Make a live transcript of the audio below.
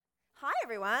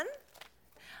Everyone.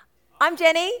 I'm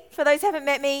Jenny. For those who haven't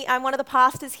met me, I'm one of the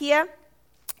pastors here.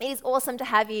 It is awesome to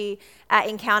have you at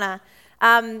Encounter.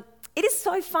 It is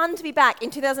so fun to be back in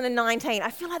 2019.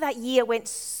 I feel like that year went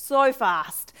so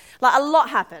fast. A lot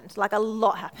happened in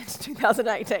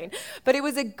 2018. But it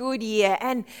was a good year.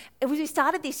 And as we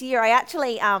started this year, I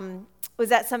actually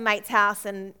was at some mate's house,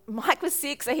 and Mike was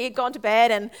sick, so he had gone to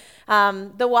bed, and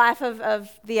the wife of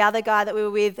the other guy that we were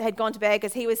with had gone to bed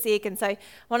because he was sick, and so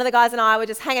one of the guys and I were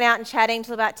just hanging out and chatting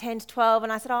till about 10 to 12,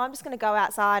 and I said, I'm just going to go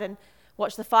outside and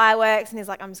watch the fireworks, and he's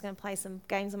like, I'm just going to play some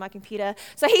games on my computer.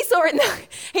 So he saw it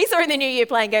in the new year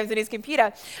playing games on his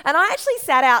computer, and I actually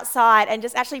sat outside and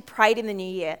just actually prayed in the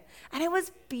new year, and it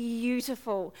was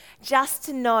beautiful just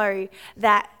to know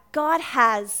that God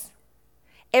has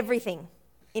everything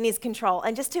in his control,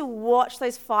 and just to watch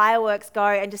those fireworks go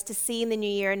and just to see in the new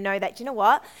year and know that, you know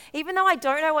what, even though I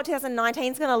don't know what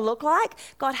 2019 is going to look like,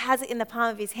 God has it in the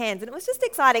palm of his hands. And it was just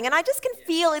exciting, and I just can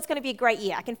feel it's going to be a great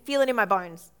year. I can feel it in my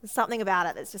bones. There's something about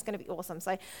it that's just going to be awesome.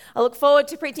 So I look forward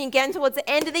to preaching again towards the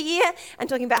end of the year and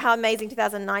talking about how amazing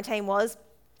 2019 was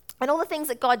and all the things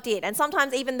that God did. And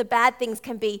sometimes even the bad things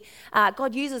can be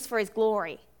God uses for his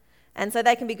glory, and so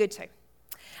they can be good too.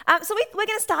 So we're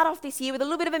going to start off this year with a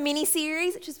little bit of a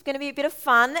mini-series, which is going to be a bit of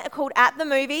fun, called At the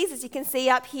Movies, as you can see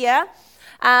up here.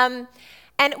 And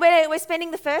we're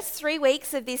spending the first 3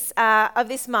 weeks of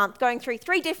this month going through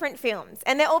 3 different films.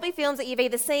 And they'll all be films that you've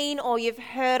either seen or you've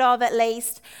heard of at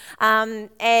least.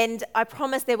 And I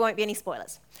promise there won't be any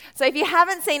spoilers. So if you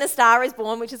haven't seen A Star is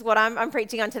Born, which is what I'm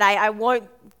preaching on today, I won't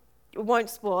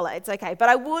spoil it. It's okay. But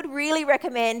I would really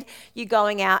recommend you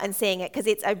going out and seeing it because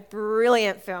it's a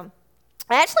brilliant film.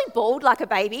 I actually bawled like a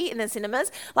baby in the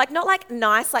cinemas, not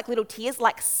nice, little tears,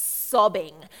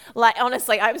 sobbing.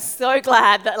 Honestly, I'm so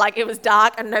glad that it was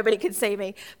dark and nobody could see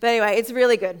me. But anyway, it's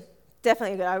really good.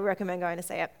 Definitely good. I recommend going to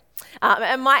see it.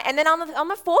 And then on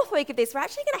the 4th week of this, we're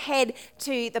actually going to head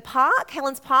to the park,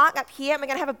 Helen's Park up here, and we're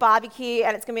going to have a barbecue,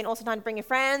 and it's going to be an awesome time to bring your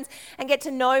friends and get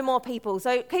to know more people.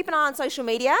 So keep an eye on social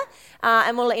media,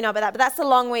 and we'll let you know about that. But that's the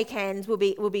long weekend. We'll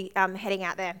be heading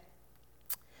out there.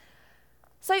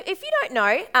 So if you don't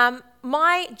know,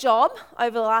 my job over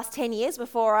the last 10 years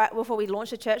before we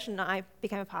launched a church and I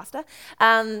became a pastor,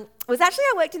 was actually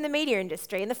I worked in the media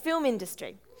industry, in the film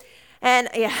industry. And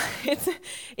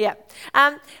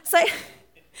so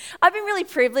I've been really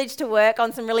privileged to work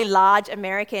on some really large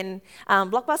American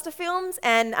blockbuster films,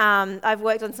 and I've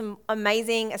worked on some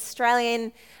amazing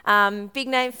Australian big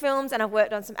name films, and I've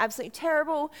worked on some absolutely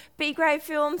terrible B-grade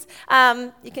films.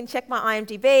 You can check my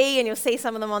IMDb and you'll see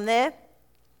some of them on there.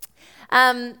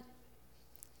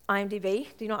 IMDb,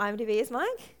 do you know what IMDb is,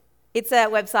 Mike? It's a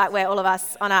website where all of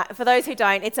us, for those who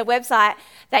don't, it's a website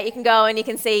that you can go and you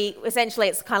can see, essentially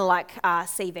it's kind of like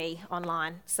CV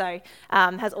online. So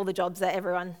has all the jobs that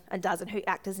everyone does and who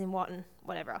actors in what and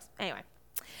whatever else. Anyway,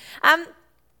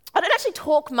 I don't actually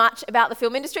talk much about the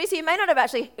film industry, so you may not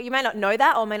know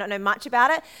that or may not know much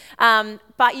about it.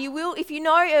 But you will, if you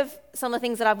know of some of the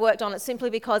things that I've worked on, it's simply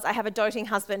because I have a doting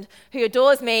husband who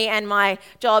adores me and my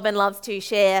job and loves to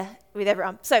share with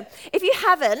everyone. So if you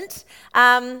haven't,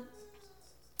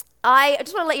 I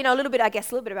just want to let you know a little bit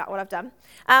about what I've done.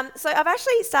 So I've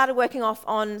actually started working off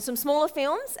on some smaller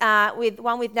films,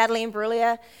 with Natalie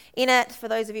Imbruglia in it, for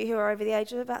those of you who are over the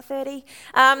age of about 30.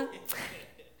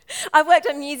 I've worked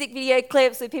on music video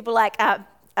clips with people like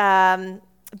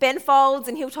Ben Folds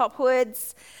and Hilltop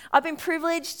Hoods. I've been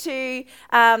privileged to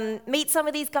meet some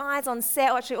of these guys on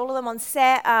set, or actually all of them on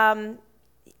set,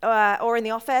 or in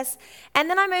the office. And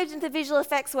then I moved into the visual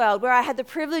effects world, where I had the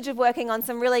privilege of working on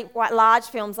some really quite large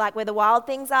films like Where the Wild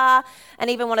Things Are, and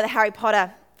even one of the Harry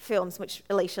Potter films, which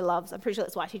Alicia loves. I'm pretty sure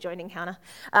that's why she joined Encounter.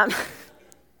 I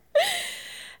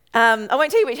won't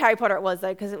tell you which Harry Potter it was,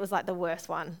 though, because it was the worst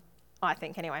one, I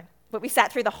think, anyway. But we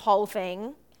sat through the whole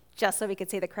thing just so we could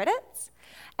see the credits.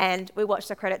 And we watched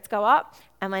the credits go up,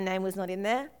 and my name was not in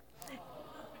there.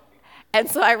 And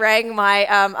so I rang my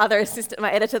other assistant, my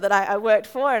editor that I worked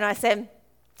for, and I said,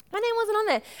 my name wasn't on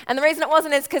there. And the reason it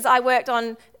wasn't is because I worked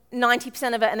on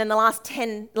 90% of it, and then the last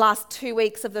 2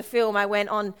 weeks of the film, I went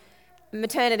on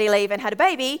maternity leave and had a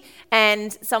baby,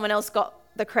 and someone else got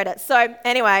the credits. So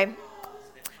anyway,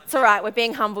 it's all right. We're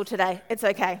being humble today. It's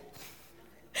okay.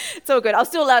 It's all good. I was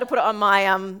still allowed to put it on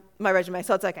my resume,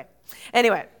 so it's okay.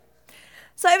 Anyway,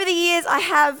 so over the years, I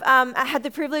have I had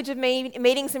the privilege of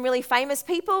meeting some really famous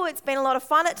people. It's been a lot of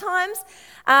fun at times,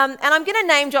 and I'm going to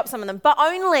name drop some of them, but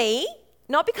only,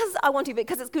 not because I want to, but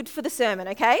because it's good for the sermon,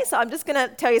 okay? So I'm just going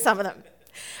to tell you some of them.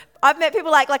 I've met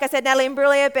people like I said, Natalie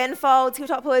Imbruglia, Ben Folds,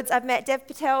 Hilltop Hoods. I've met Dev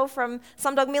Patel from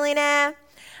Slumdog Millionaire.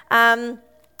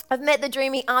 I've met the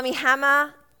dreamy Armie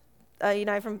Hammer.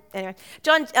 anyway.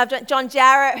 John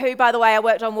Jarrett, who, by the way, I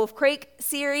worked on Wolf Creek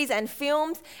series and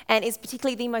films, and is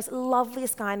particularly the most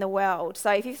loveliest guy in the world.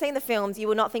 So if you've seen the films, you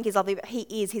will not think he's lovely, but he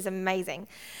is. He's amazing.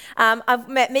 I've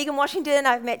met Megan Washington.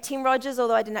 I've met Tim Rogers,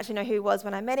 although I didn't actually know who he was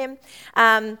when I met him.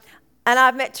 And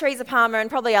I've met Teresa Palmer and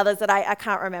probably others that I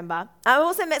can't remember. I've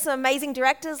also met some amazing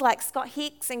directors like Scott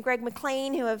Hicks and Greg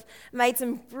McLean, who have made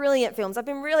some brilliant films. I've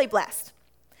been really blessed.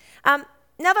 Now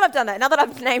that I've done that, now that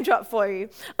I've name dropped for you,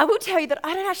 I will tell you that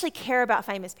I don't actually care about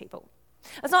famous people.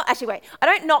 It's not actually, wait, I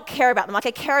don't not care about them. Like,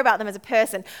 I care about them as a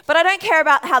person, but I don't care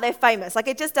about how they're famous. Like,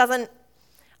 it just doesn't,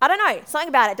 I don't know, something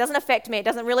about it doesn't affect me. It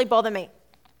doesn't really bother me.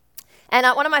 And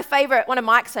one of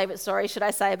Mike's favourite stories, should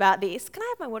I say, about this. Can I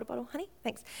have my water bottle, honey?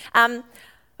 Thanks.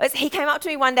 He came up to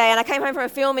me one day, and I came home from a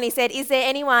film, and he said, "Is there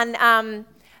anyone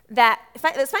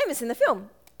that's famous in the film?"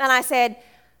 And I said,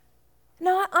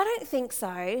 "No, I don't think so."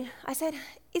 I said,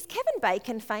 "Is Kevin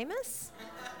Bacon famous?"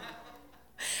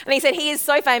 And he said, "He is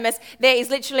so famous, there is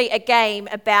literally a game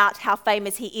about how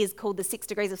famous he is called the 6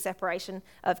 Degrees of Separation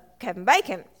of Kevin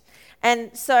Bacon."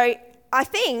 And so I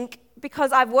think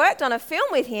because I've worked on a film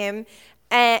with him,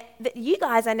 that you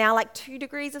guys are now like 2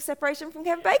 degrees of separation from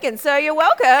Kevin Bacon. So you're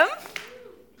welcome.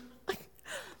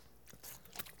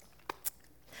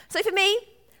 So for me,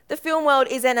 the film world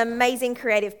is an amazing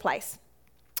creative place.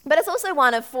 But it's also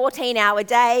one of 14-hour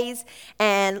days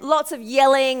and lots of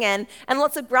yelling and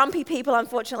lots of grumpy people,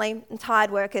 unfortunately, and tired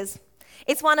workers.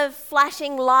 It's one of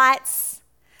flashing lights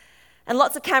and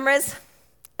lots of cameras.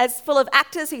 It's full of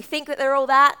actors who think that they're all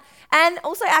that, and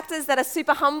also actors that are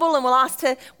super humble and will ask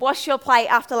to wash your plate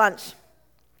after lunch.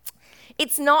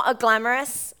 It's not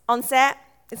glamorous on set.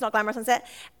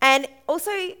 And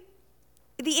also,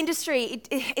 the industry,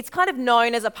 it's kind of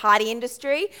known as a party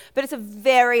industry, but it's a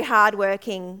very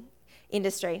hard-working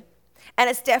industry. And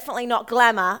it's definitely not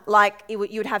glamour like you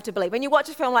would have to believe. When you watch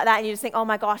a film like that and you just think, oh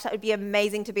my gosh, that would be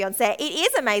amazing to be on set. It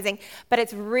is amazing, but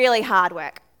it's really hard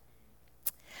work.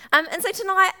 And so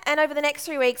tonight and over the next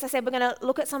 3 weeks, I said we're going to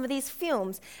look at some of these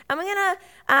films. And we're going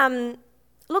to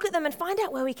look at them and find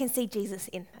out where we can see Jesus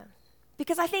in them.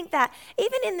 Because I think that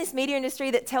even in this media industry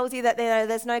that tells you that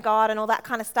there's no God and all that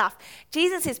kind of stuff,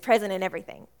 Jesus is present in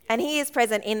everything. And he is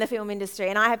present in the film industry.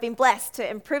 And I have been blessed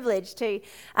and privileged to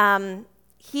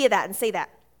hear that and see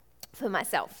that for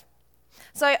myself.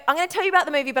 So I'm going to tell you about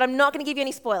the movie, but I'm not going to give you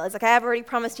any spoilers, okay? I've already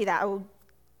promised you that.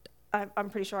 I'm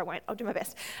pretty sure I won't. I'll do my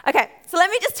best. Okay, so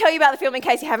let me just tell you about the film in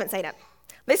case you haven't seen it.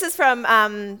 This is from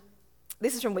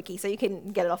Wiki, so you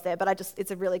can get it off there, but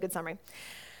it's a really good summary.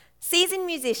 Seasoned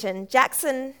musician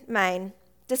Jackson Maine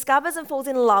discovers and falls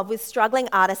in love with struggling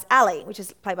artist Ali, which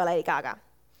is played by Lady Gaga.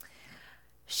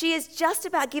 She is just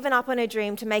about given up on her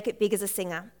dream to make it big as a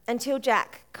singer until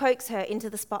Jack coaxes her into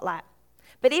the spotlight.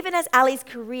 But even as Ali's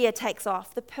career takes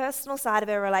off, the personal side of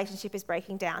her relationship is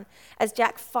breaking down as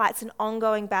Jack fights an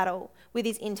ongoing battle with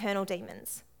his internal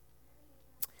demons.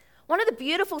 One of the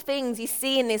beautiful things you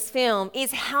see in this film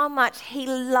is how much he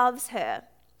loves her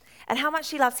and how much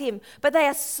she loves him, but they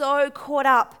are so caught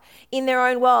up in their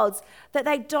own worlds that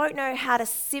they don't know how to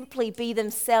simply be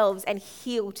themselves and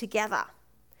heal together.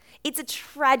 It's a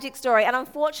tragic story, and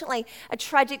unfortunately, a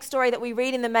tragic story that we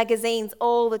read in the magazines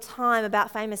all the time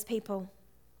about famous people.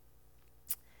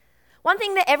 One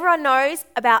thing that everyone knows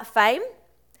about fame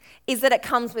is that it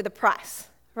comes with a price,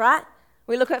 right?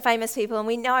 We look at famous people and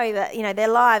we know that, their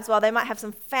lives, while they might have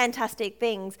some fantastic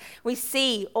things, we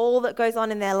see all that goes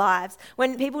on in their lives.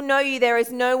 When people know you, there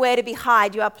is nowhere to be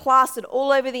hid. You are plastered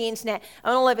all over the internet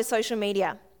and all over social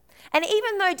media. And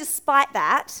even though despite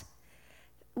that,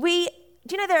 do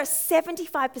you know there are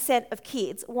 75% of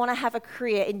kids want to have a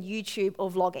career in YouTube or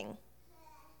vlogging?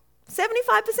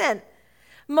 75%.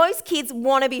 Most kids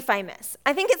want to be famous.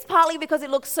 I think it's partly because it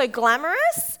looks so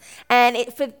glamorous, and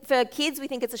for kids, we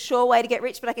think it's a sure way to get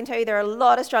rich, but I can tell you there are a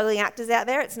lot of struggling actors out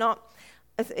there. It's not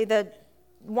the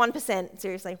 1%,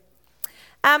 seriously.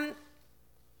 Even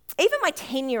my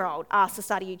 10-year-old asked to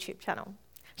start a YouTube channel.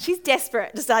 She's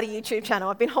desperate to start a YouTube channel.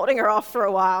 I've been holding her off for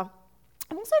a while.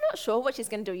 I'm also not sure what she's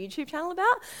going to do a YouTube channel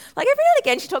about. Like every now and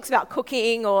again, she talks about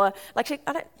cooking, or I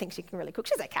don't think she can really cook.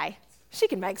 She's okay. She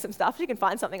can make some stuff. She can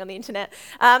find something on the internet.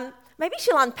 Maybe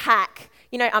she'll unpacked.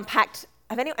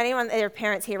 Have anyone, there are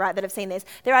parents here, right, that have seen this?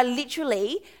 There are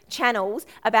literally channels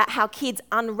about how kids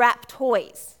unwrap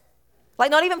toys. Like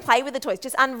not even play with the toys,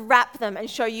 just unwrap them and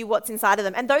show you what's inside of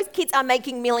them. And those kids are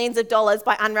making millions of dollars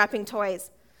by unwrapping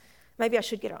toys. Maybe I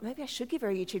should give her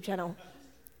a YouTube channel.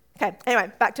 Okay, anyway,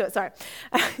 back to it, sorry.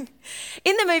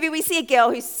 In the movie, we see a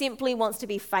girl who simply wants to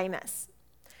be famous,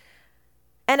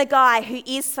 and a guy who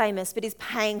is famous but is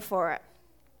paying for it.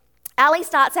 Ali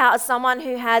starts out as someone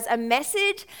who has a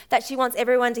message that she wants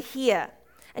everyone to hear.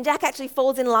 And Jack actually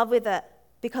falls in love with it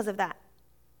because of that.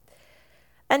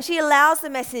 And she allows the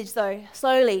message, though,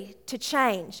 slowly to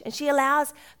change. And she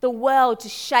allows the world to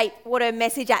shape what her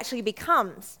message actually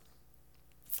becomes.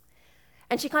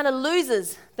 And she kind of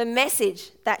loses the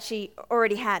message that she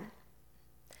already had.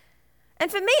 And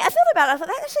for me, I thought about it, I thought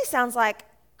that actually sounds like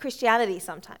Christianity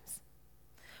sometimes.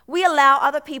 We allow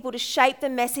other people to shape the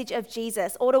message of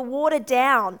Jesus or to water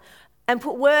down and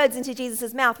put words into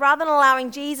Jesus' mouth rather than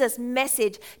allowing Jesus'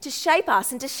 message to shape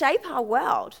us and to shape our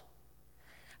world.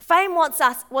 Fame wants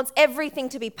everything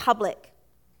to be public.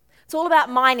 It's all about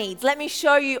my needs. Let me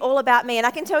show you all about me. And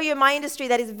I can tell you in my industry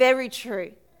that is very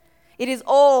true. It is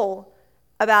all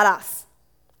about us.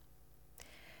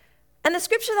 And the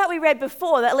scripture that we read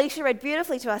before, that Alicia read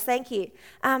beautifully to us, thank you,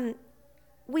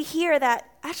 we hear that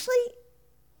actually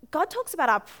God talks about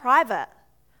our private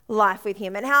life with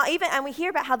him and we hear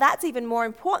about how that's even more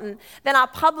important than our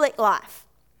public life.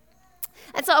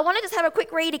 And so I want to just have a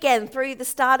quick read again through the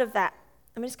start of that.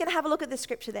 I'm just going to have a look at the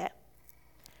scripture there.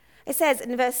 It says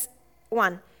in verse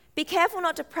 1, "Be careful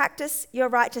not to practice your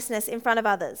righteousness in front of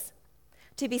others,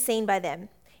 to be seen by them.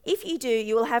 If you do,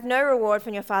 you will have no reward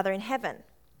from your Father in heaven.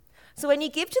 So when you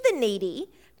give to the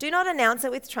needy, do not announce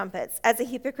it with trumpets, as the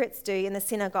hypocrites do in the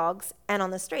synagogues and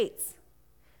on the streets,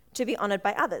 to be honored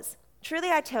by others. Truly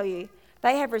I tell you,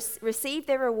 they have received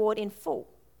their reward in full.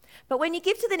 But when you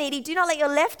give to the needy, do not let your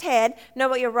left hand know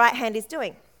what your right hand is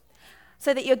doing,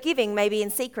 so that your giving may be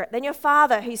in secret. Then your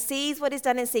Father, who sees what is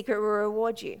done in secret, will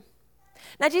reward you."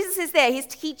 Now Jesus is there, he's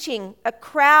teaching a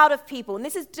crowd of people, and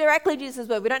this is directly Jesus'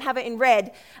 word. We don't have it in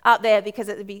red up there because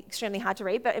it would be extremely hard to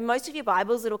read, but in most of your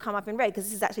Bibles it'll come up in red because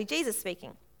this is actually Jesus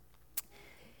speaking.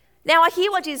 Now I hear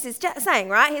what Jesus is saying,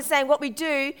 right? He's saying what we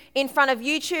do in front of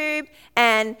YouTube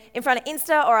and in front of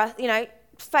Insta or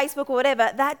Facebook or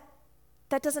whatever, that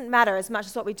doesn't matter as much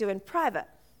as what we do in private.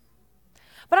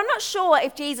 But I'm not sure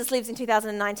if Jesus lives in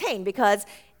 2019, because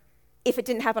if it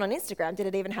didn't happen on Instagram, did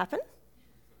it even happen?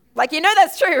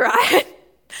 That's true, right?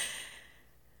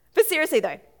 But seriously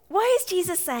though, why is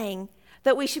Jesus saying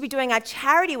that we should be doing our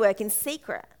charity work in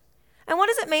secret? And what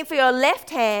does it mean for your left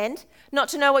hand not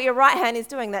to know what your right hand is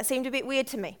doing? That seemed a bit weird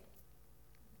to me.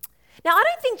 Now, I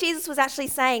don't think Jesus was actually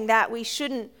saying that we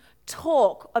shouldn't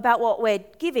talk about what we're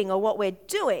giving or what we're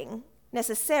doing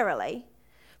necessarily,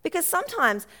 because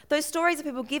sometimes those stories of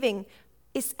people giving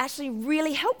is actually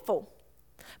really helpful.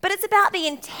 But it's about the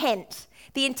intent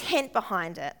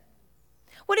behind it.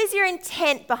 What is your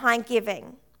intent behind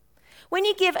giving? When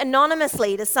you give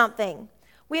anonymously to something,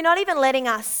 we're not even letting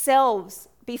ourselves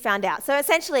be found out. So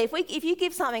essentially, if you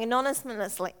give something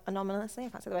anonymously, I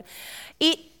can't say the word,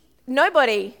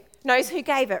 nobody knows who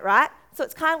gave it, right? So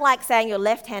it's kind of like saying your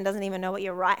left hand doesn't even know what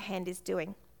your right hand is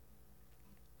doing.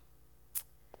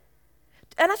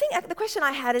 And I think the question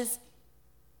I had is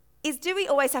do we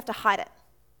always have to hide it?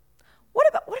 What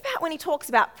about when he talks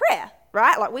about prayer,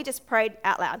 right? Like we just prayed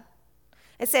out loud.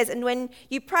 It says, "And when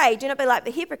you pray, do not be like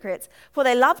the hypocrites, for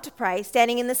they love to pray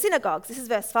standing in the synagogues." This is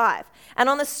verse 5. "And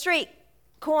on the street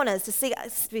corners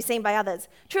to be seen by others.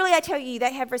 Truly I tell you,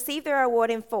 they have received their reward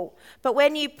in full. But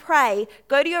when you pray,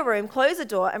 go to your room, close the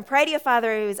door, and pray to your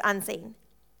Father who is unseen.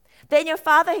 Then your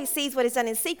Father who sees what is done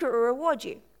in secret will reward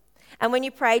you. And when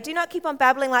you pray, do not keep on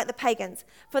babbling like the pagans,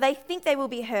 for they think they will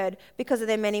be heard because of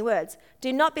their many words.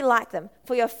 Do not be like them,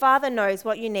 for your Father knows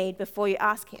what you need before you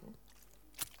ask him."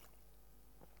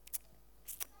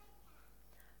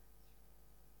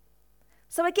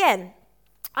 So again,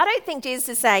 I don't think Jesus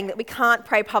is saying that we can't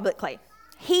pray publicly.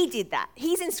 He did that.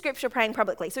 He's in Scripture praying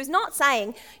publicly. So he's not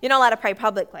saying you're not allowed to pray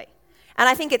publicly. And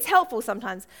I think it's helpful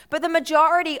sometimes. But the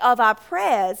majority of our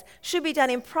prayers should be done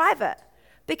in private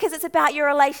because it's about your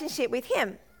relationship with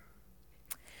him.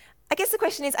 I guess the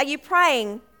question is, are you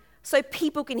praying so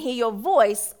people can hear your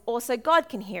voice or so God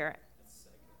can hear it?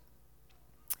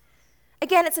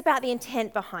 Again, it's about the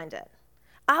intent behind it.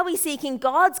 Are we seeking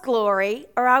God's glory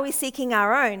or are we seeking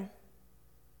our own?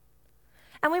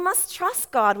 And we must trust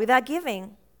God with our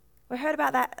giving. We heard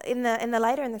about that in the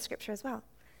later in the scripture as well.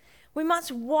 We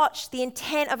must watch the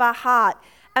intent of our heart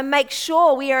and make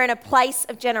sure we are in a place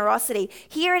of generosity.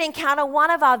 Here at Encounter,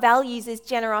 one of our values is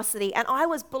generosity. And I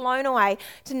was blown away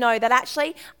to know that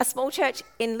actually a small church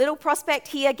in Little Prospect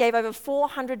here gave over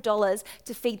 $400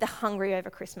 to feed the hungry over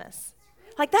Christmas.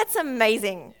 Like, that's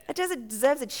amazing. It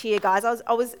deserves a cheer, guys.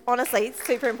 I was honestly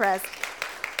super impressed.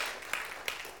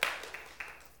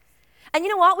 And you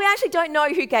know what? We actually don't know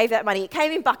who gave that money. It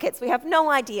came in buckets. We have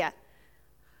no idea.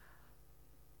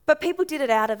 But people did it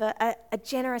out of a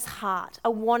generous heart, a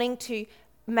wanting to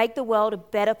make the world a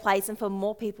better place and for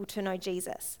more people to know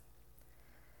Jesus.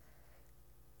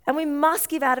 And we must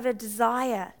give out of a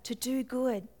desire to do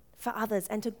good for others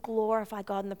and to glorify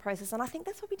God in the process. And I think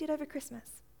that's what we did over Christmas.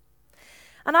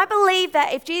 And I believe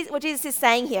that what Jesus is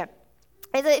saying here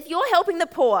is that if you're helping the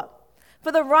poor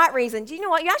for the right reason, do you know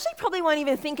what? You actually probably won't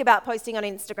even think about posting on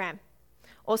Instagram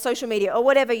or social media or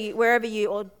wherever you,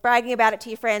 or bragging about it to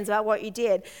your friends about what you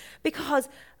did. Because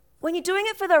when you're doing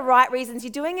it for the right reasons,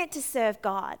 you're doing it to serve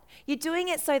God. You're doing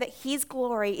it so that His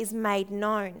glory is made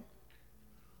known.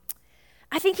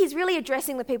 I think He's really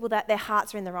addressing the people that their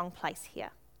hearts are in the wrong place here.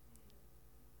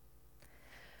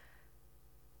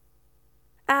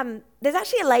 There's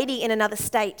actually a lady in another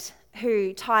state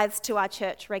who tithes to our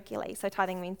church regularly. So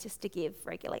tithing means just to give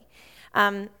regularly.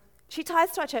 She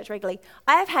tithes to our church regularly.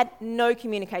 I have had no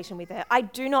communication with her. I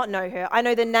do not know her. I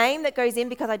know the name that goes in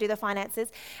because I do the finances.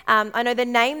 I know the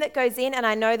name that goes in, and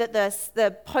I know that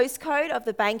the postcode of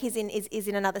the bank is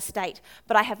in another state.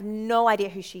 But I have no idea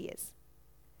who she is.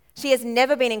 She has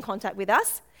never been in contact with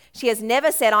us. She has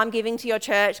never said, I'm giving to your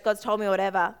church, God's told me,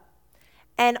 whatever.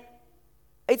 And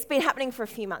it's been happening for a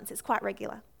few months. It's quite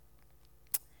regular.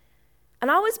 And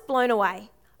I was blown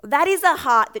away. That is a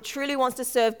heart that truly wants to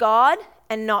serve God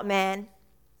and not man.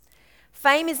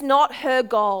 Fame is not her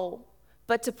goal,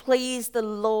 but to please the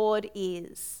Lord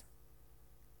is.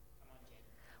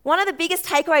 One of the biggest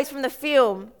takeaways from the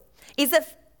film is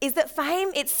that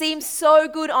fame, it seems so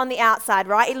good on the outside,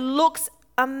 right? It looks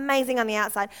amazing on the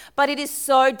outside, but it is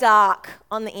so dark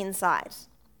on the inside.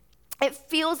 It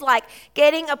feels like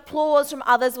getting applause from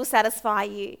others will satisfy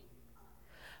you.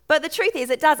 But the truth is,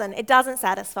 it doesn't. It doesn't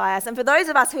satisfy us. And for those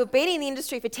of us who have been in the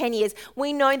industry for 10 years,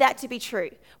 we know that to be true.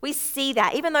 We see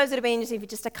that. Even those that have been in the industry for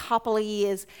just a couple of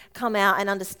years come out and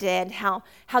understand how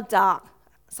dark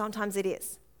sometimes it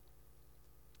is.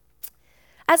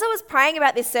 As I was praying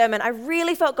about this sermon, I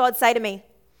really felt God say to me,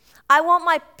 I want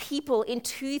my people in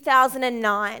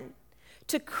 2009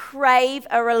 to crave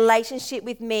a relationship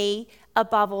with me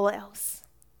above all else.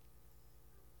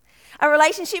 A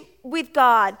relationship with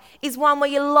God is one where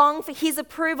you long for His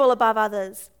approval above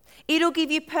others. It'll give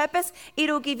you purpose,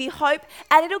 it'll give you hope,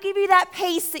 and it'll give you that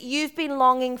peace that you've been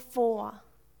longing for.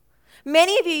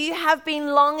 Many of you have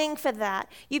been longing for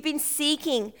that. You've been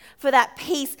seeking for that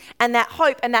peace and that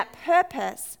hope and that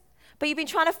purpose, but you've been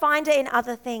trying to find it in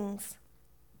other things.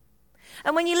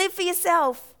 And when you live for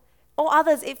yourself or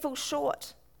others, it falls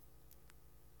short.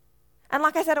 And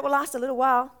like I said, it will last a little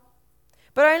while.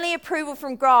 But only approval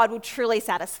from God will truly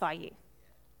satisfy you.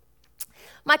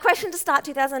 My question to start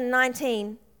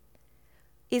 2019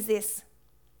 is this.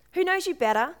 Who knows you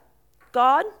better,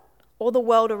 God or the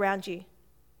world around you?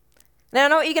 Now, I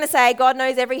know what you're going to say. God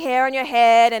knows every hair on your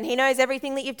head and He knows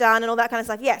everything that you've done and all that kind of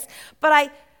stuff. Yes,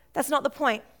 but that's not the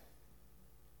point.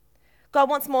 God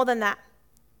wants more than that.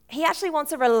 He actually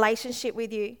wants a relationship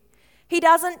with you. He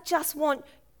doesn't just want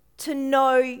to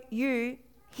know you.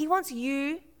 He wants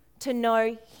you to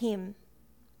know Him.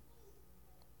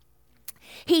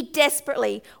 He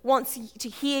desperately wants to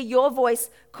hear your voice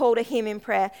call to Him in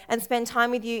prayer and spend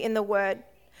time with you in the Word.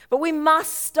 But we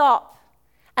must stop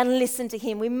and listen to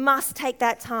Him. We must take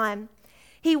that time.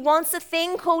 He wants a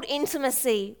thing called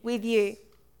intimacy with you.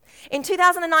 In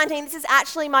 2019, this is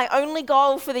actually my only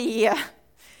goal for the year.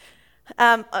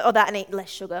 Or that and eat less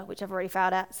sugar, which I've already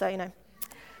found out, so you know.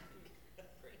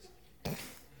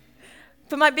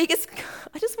 But I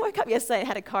just woke up yesterday and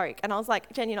had a Coke, and I was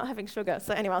like, Jen, you're not having sugar.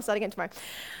 So anyway, I'll start again tomorrow.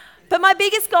 But my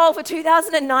biggest goal for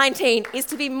 2019 is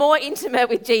to be more intimate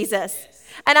with Jesus. Yes.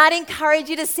 And I'd encourage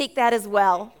you to seek that as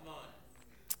well.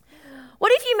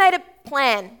 What if you made a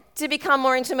plan to become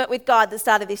more intimate with God at the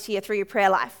start of this year through your prayer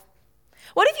life?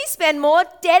 What if you spend more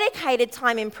dedicated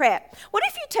time in prayer? What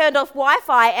if you turned off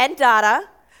Wi-Fi and data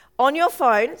on your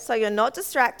phone so you're not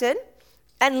distracted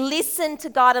and listen to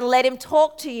God and let Him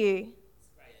talk to you?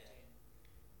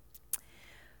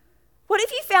 What if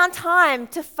you found time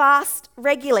to fast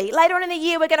regularly? Later on in the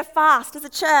year, we're going to fast as a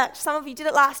church. Some of you did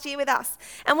it last year with us.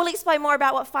 And we'll explain more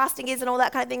about what fasting is and all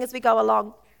that kind of thing as we go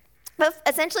along. But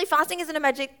essentially, fasting isn't a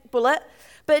magic bullet,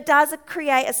 but it does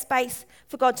create a space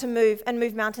for God to move and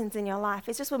move mountains in your life.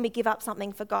 It's just when we give up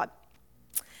something for God.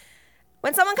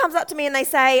 When someone comes up to me and they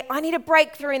say, I need a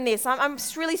breakthrough in this, I'm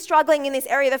really struggling in this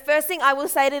area, the first thing I will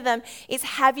say to them is,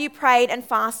 have you prayed and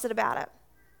fasted about it?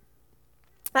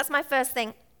 That's my first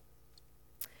thing.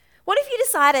 What if you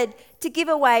decided to give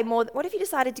away more? What if you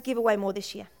decided to give away more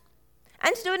this year?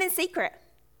 And to do it in secret?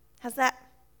 How's that?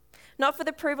 Not for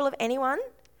the approval of anyone,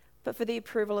 but for the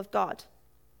approval of God.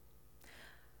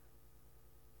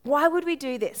 Why would we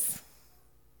do this?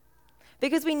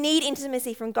 Because we need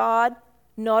intimacy from God,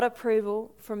 not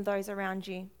approval from those around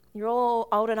you. You're all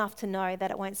old enough to know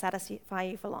that it won't satisfy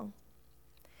you for long.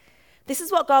 This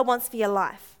is what God wants for your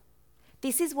life.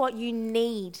 This is what you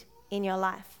need in your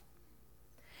life.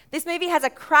 This movie has a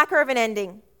cracker of an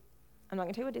ending. I'm not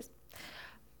going to tell you what it is.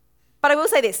 But I will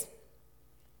say this.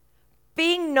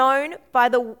 Being known by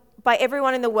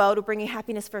everyone in the world will bring you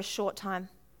happiness for a short time.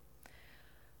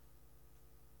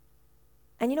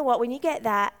 And you know what? When you get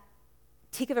that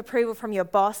tick of approval from your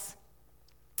boss,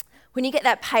 when you get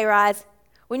that pay rise,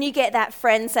 when you get that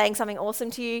friend saying something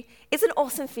awesome to you, it's an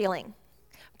awesome feeling.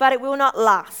 But it will not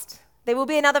last. There will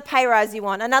be another pay rise you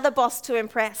want, another boss to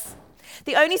impress.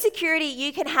 The only security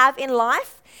you can have in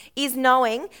life is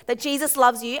knowing that Jesus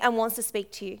loves you and wants to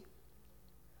speak to you.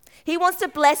 He wants to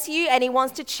bless you and he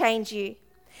wants to change you.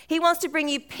 He wants to bring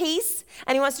you peace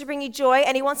and he wants to bring you joy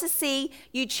and he wants to see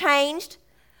you changed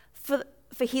for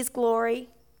his glory.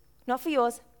 Not for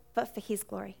yours, but for his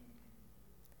glory.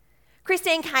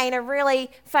 Christine Caine, a really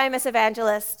famous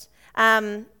evangelist,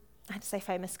 I had to say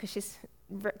famous because she's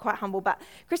quite humble, but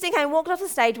Christine Caine walked off the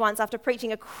stage once after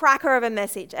preaching a cracker of a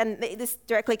message, and this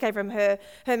directly came from her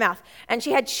mouth. And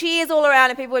she had cheers all around,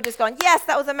 and people were just going, yes,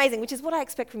 that was amazing, which is what I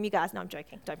expect from you guys. No, I'm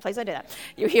joking. Please don't do that.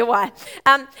 You'll hear why.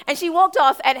 And she walked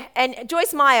off, and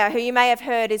Joyce Meyer, who you may have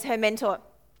heard is her mentor,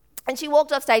 and she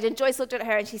walked off stage, and Joyce looked at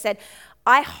her, and she said,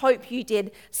 I hope you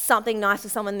did something nice for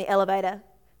someone in the elevator,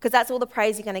 because that's all the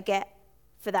praise you're going to get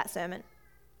for that sermon.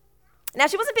 Now,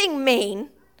 she wasn't being mean.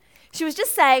 She was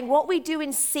just saying what we do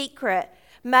in secret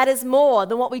matters more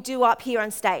than what we do up here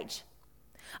on stage.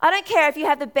 I don't care if you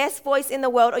have the best voice in the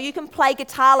world or you can play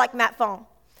guitar like Matt Fong.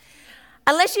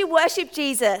 Unless you worship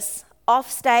Jesus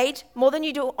off stage more than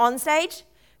you do on stage,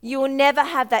 you will never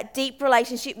have that deep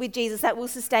relationship with Jesus that will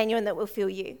sustain you and that will fill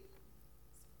you.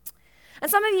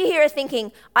 And some of you here are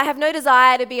thinking, I have no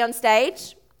desire to be on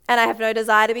stage and I have no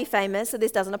desire to be famous, so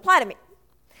this doesn't apply to me.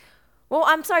 Well,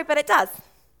 I'm sorry, but it does.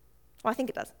 Well, I think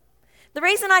it does. The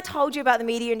reason I told you about the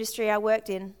media industry I worked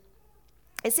in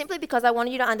is simply because I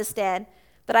wanted you to understand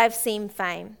that I've seen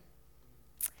fame.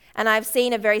 And I've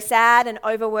seen a very sad and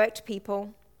overworked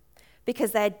people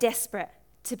because they're desperate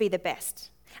to be the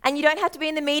best. And you don't have to be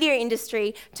in the media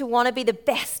industry to want to be the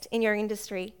best in your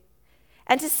industry.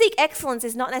 And to seek excellence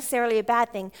is not necessarily a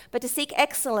bad thing, but to seek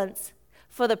excellence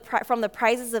from the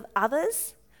praises of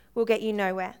others will get you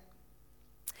nowhere.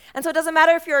 And so it doesn't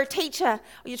matter if you're a teacher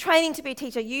or you're training to be a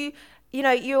teacher, you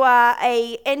are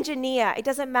an engineer. It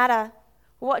doesn't matter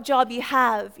what job you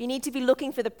have. You need to be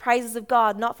looking for the praises of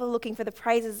God, not for looking for the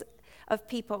praises of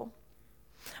people.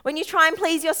 When you try and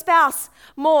please your spouse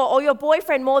more or your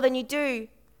boyfriend more than you do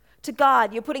to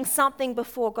God, you're putting something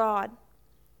before God.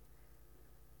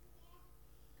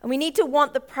 And we need to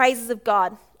want the praises of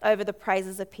God over the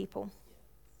praises of people.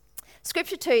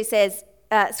 Scripture says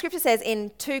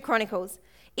in 2 Chronicles,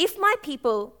 if my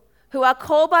people who are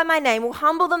called by my name will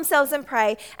humble themselves and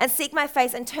pray and seek my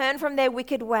face and turn from their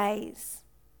wicked ways,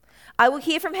 I will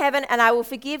hear from heaven and I will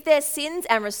forgive their sins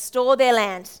and restore their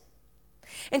land.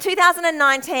 In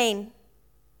 2019,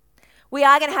 we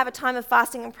are going to have a time of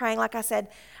fasting and praying, like I said,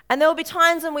 and there will be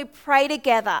times when we pray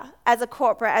together as a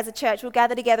corporate, as a church. We'll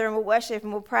gather together and we'll worship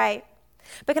and we'll pray.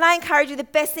 But can I encourage you, the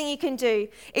best thing you can do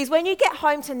is when you get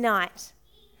home tonight,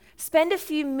 spend a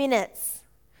few minutes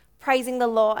praising the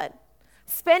Lord.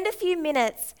 Spend a few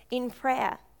minutes in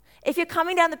prayer. If you're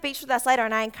coming down the beach with us later,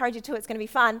 and I encourage you to, it's going to be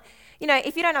fun.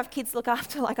 If you don't have kids to look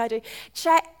after like I do,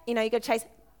 you got to chase.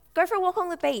 Go for a walk on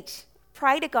the beach.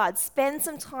 Pray to God. Spend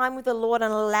some time with the Lord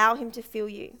and allow him to fill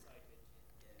you.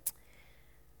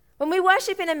 When we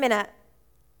worship in a minute,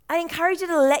 I encourage you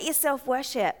to let yourself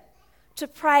worship, to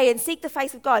pray and seek the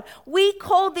face of God. We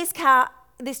call this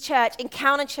church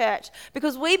Encounter Church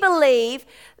because we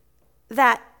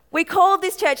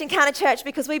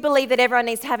believe that everyone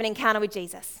needs to have an encounter with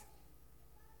Jesus.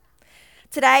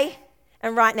 Today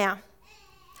and right now.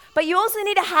 But you also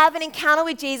need to have an encounter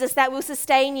with Jesus that will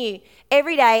sustain you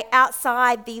every day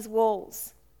outside these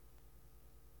walls.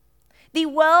 The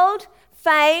world,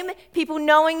 fame, people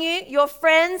knowing you, your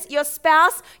friends, your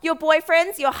spouse, your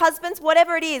boyfriends, your husbands,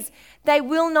 whatever it is, they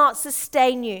will not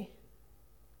sustain you.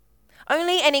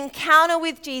 Only an encounter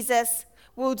with Jesus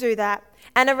will do that,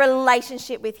 and a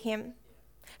relationship with him.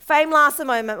 Fame lasts a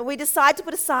moment, but we decide to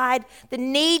put aside the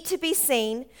need to be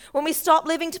seen when we stop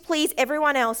living to please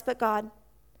everyone else but God.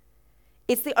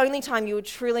 It's the only time you will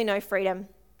truly know freedom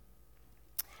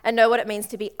and know what it means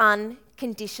to be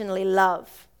unconditionally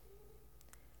loved.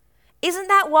 Isn't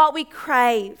that what we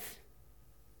crave?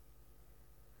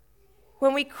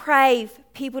 When we crave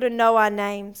people to know our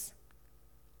names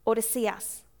or to see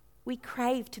us, we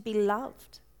crave to be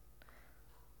loved.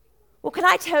 Well, can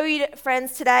I tell you,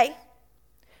 friends, today,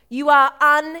 you are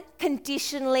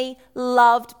unconditionally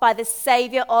loved by the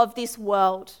Savior of this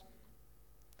world.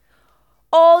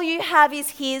 All you have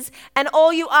is his, and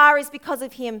all you are is because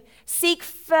of him. Seek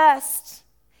first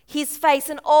his face,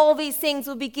 and all these things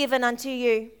will be given unto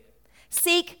you.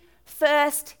 Seek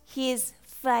first his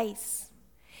face.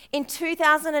 In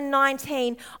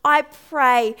 2019, I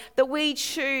pray that we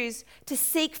choose to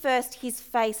seek first his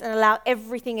face and allow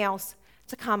everything else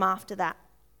to come after that.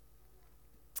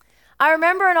 I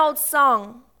remember an old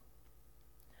song,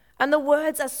 and the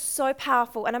words are so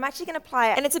powerful, and I'm actually going to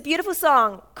play it. And it's a beautiful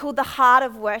song called The Heart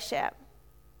of Worship.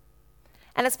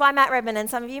 And it's by Matt Redman, and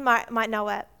some of you might know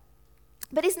it.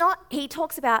 But he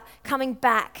talks about coming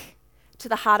back to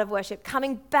the heart of worship,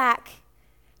 coming back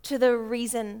to the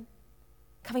reason,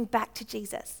 coming back to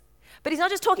Jesus. But he's not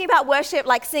just talking about worship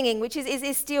like singing, which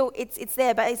is still, it's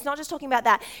there, but he's not just talking about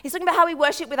that. He's talking about how we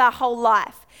worship with our whole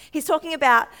life. He's talking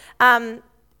about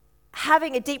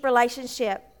having a deep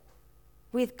relationship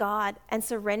with God and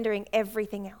surrendering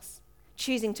everything else,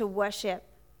 choosing to worship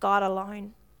God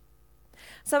alone.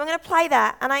 So I'm going to play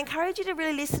that, and I encourage you to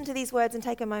really listen to these words and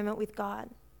take a moment with God.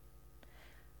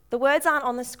 The words aren't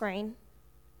on the screen,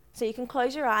 so you can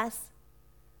close your eyes,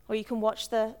 or you can watch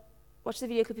the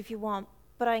video clip if you want,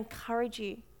 but I encourage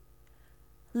you,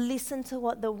 listen to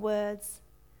what the words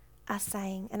are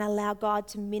saying and allow God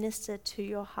to minister to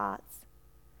your hearts.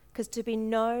 Because to be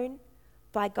known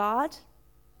by God,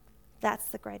 that's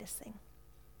the greatest thing.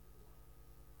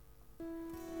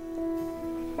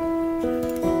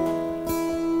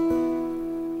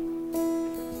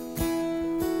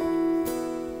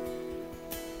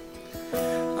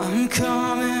 I'm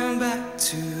coming back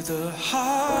to the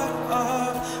heart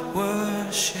of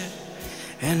worship,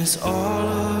 and it's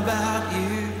all about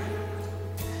you.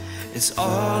 It's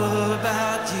all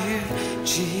about you,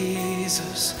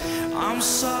 Jesus. I'm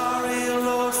sorry,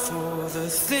 Lord, for the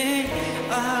thing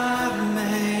I've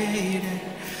made it.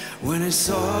 When it's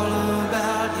all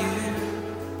about you,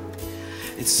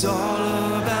 it's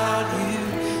all about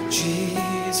you,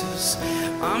 Jesus.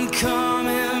 I'm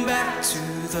coming back to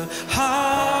the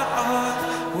heart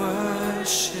of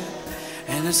worship,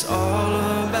 and it's all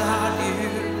about you.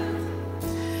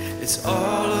 It's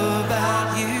all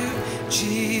about you,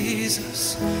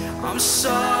 Jesus. I'm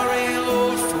sorry,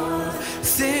 Lord, for the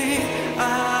thing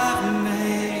I've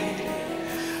made.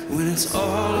 When it's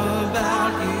all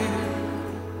about you,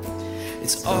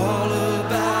 it's all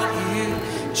about you,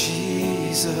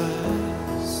 Jesus.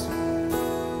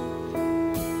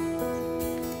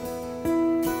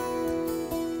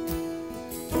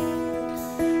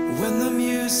 When the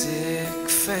music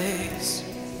fades,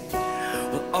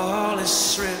 well, all is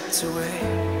stripped away,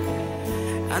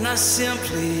 and I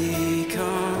simply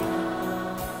come,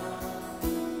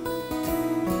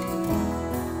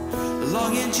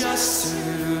 longing just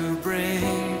to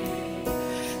bring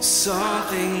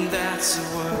something that's a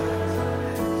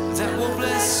word that will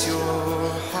bless your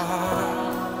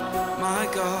heart, my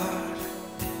God.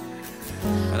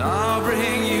 And I'll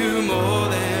bring you more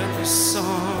than a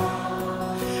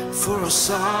song, for a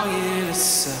song in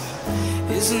itself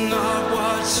is not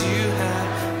what you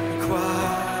have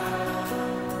required.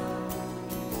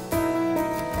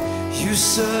 You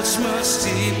search much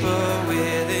deeper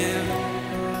within,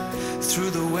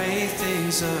 through the way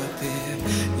things appear.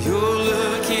 You're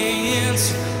looking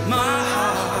into my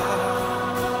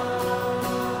heart.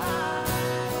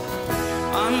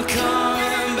 I'm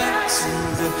coming back to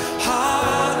the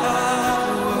heart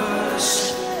of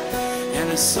worship, and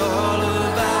it's all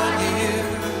about you.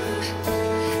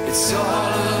 It's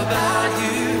all about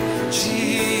you,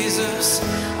 Jesus.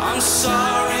 I'm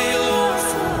sorry, Lord,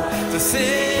 for the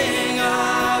thing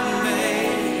I've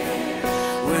made.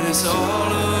 When it's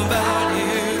all about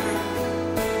you,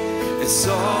 it's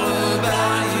all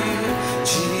about you,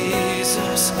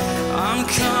 Jesus. I'm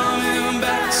coming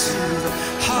back to the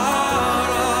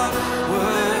heart of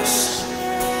worship,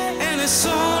 and it's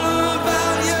all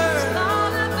about you.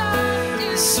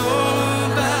 It's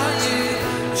all about you,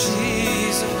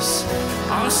 Jesus.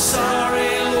 I'm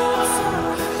sorry, Lord,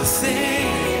 for the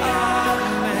thing I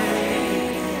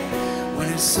made. When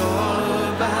it's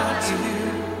all about you,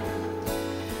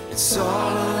 it's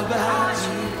all about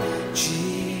you,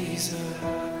 Jesus.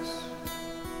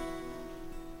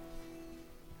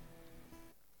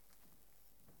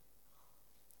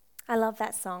 I love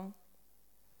that song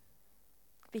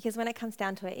because when it comes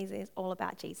down to it, it's all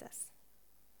about Jesus.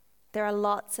 There are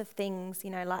lots of things,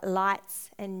 like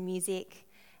lights and music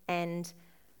and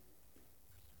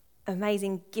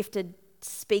amazing gifted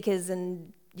speakers,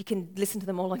 and you can listen to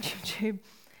them all on YouTube.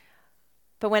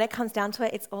 But when it comes down to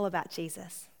it, it's all about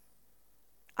Jesus.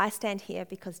 I stand here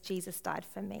because Jesus died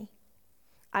for me.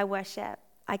 I worship.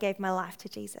 I gave my life to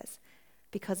Jesus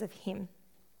because of him.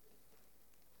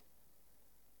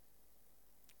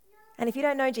 And if you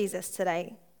don't know Jesus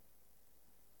today,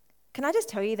 can I just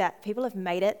tell you that people have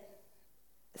made it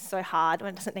so hard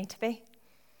when it doesn't need to be?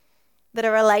 That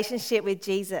a relationship with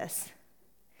Jesus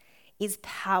is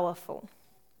powerful.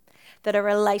 That a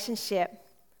relationship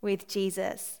with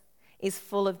Jesus is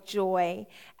full of joy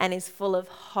and is full of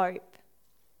hope.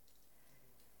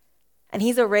 And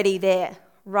he's already there,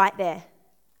 right there,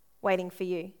 waiting for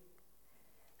you.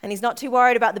 And he's not too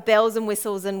worried about the bells and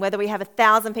whistles and whether we have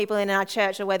 1,000 people in our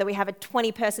church or whether we have a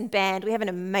 20-person band. We have an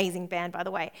amazing band, by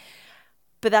the way.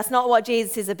 But that's not what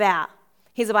Jesus is about.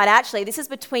 He's about, actually, this is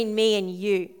between me and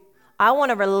you. I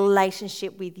want a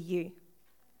relationship with you.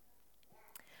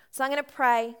 So I'm going to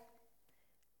pray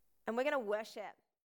and we're going to worship.